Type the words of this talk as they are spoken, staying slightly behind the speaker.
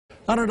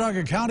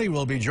Onondaga County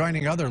will be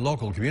joining other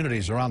local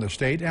communities around the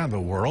state and the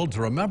world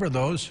to remember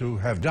those who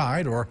have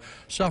died or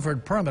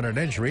suffered permanent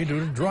injury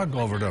due to drug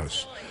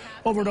overdose.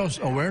 Overdose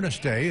Awareness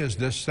Day is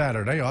this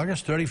Saturday,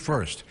 August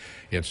 31st.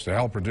 It's to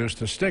help reduce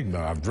the stigma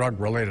of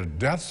drug-related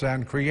deaths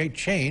and create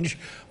change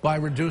by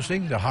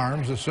reducing the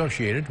harms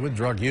associated with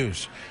drug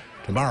use.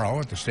 Tomorrow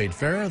at the State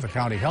Fair, the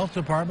County Health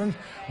Department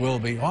will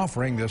be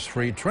offering this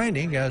free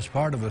training as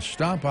part of the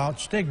Stomp Out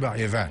Stigma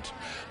event.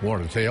 More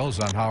details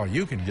on how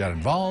you can get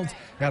involved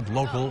at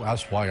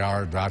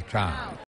localsyr.com.